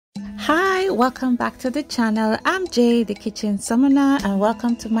welcome back to the channel. I'm Jay, the kitchen summoner, and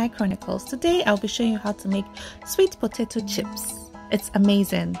welcome to my chronicles. Today I'll be showing you how to make sweet potato chips. It's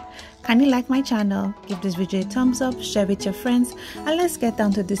amazing. Can you like my channel? Give this video a thumbs up, share with your friends, and let's get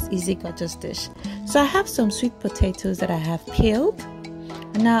down to this easy gorgeous dish. So I have some sweet potatoes that I have peeled,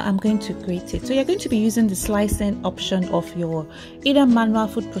 and now I'm going to grate it. So you're going to be using the slicing option of your either manual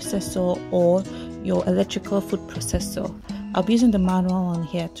food processor or your electrical food processor. I'll be using the manual one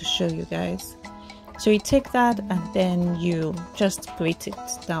here to show you guys. So you take that and then you just grate it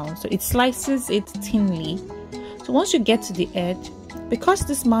down. So it slices it thinly. So once you get to the edge, because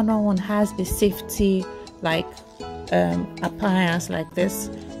this manual one has a safety like appliance like this,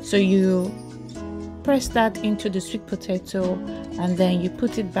 so you press that into the sweet potato and then you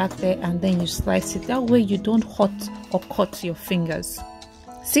put it back there and then you slice it. That way you don't hurt or cut your fingers.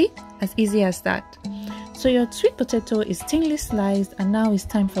 See, as easy as that. So your sweet potato is thinly sliced, and now it's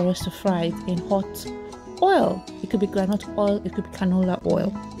time for us to fry it in hot oil. It could be groundnut oil, it could be canola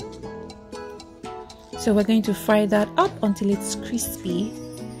oil. So we're going to fry that up until it's crispy.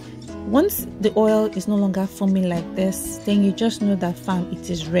 Once the oil is no longer foaming like this, then you just know that it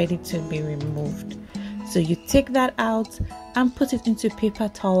is ready to be removed. So you take that out and put it into a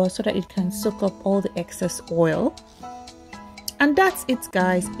paper towel so that it can soak up all the excess oil. And that's it,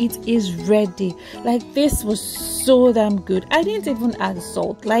 guys. It is ready. Like, this was so damn good. I didn't even add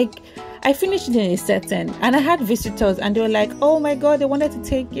salt. Like, I finished it in a setting and I had visitors and they were like, oh my god, they wanted to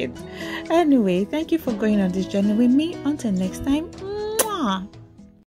take it. Anyway, thank you for going on this journey with me. Until next time, mwah.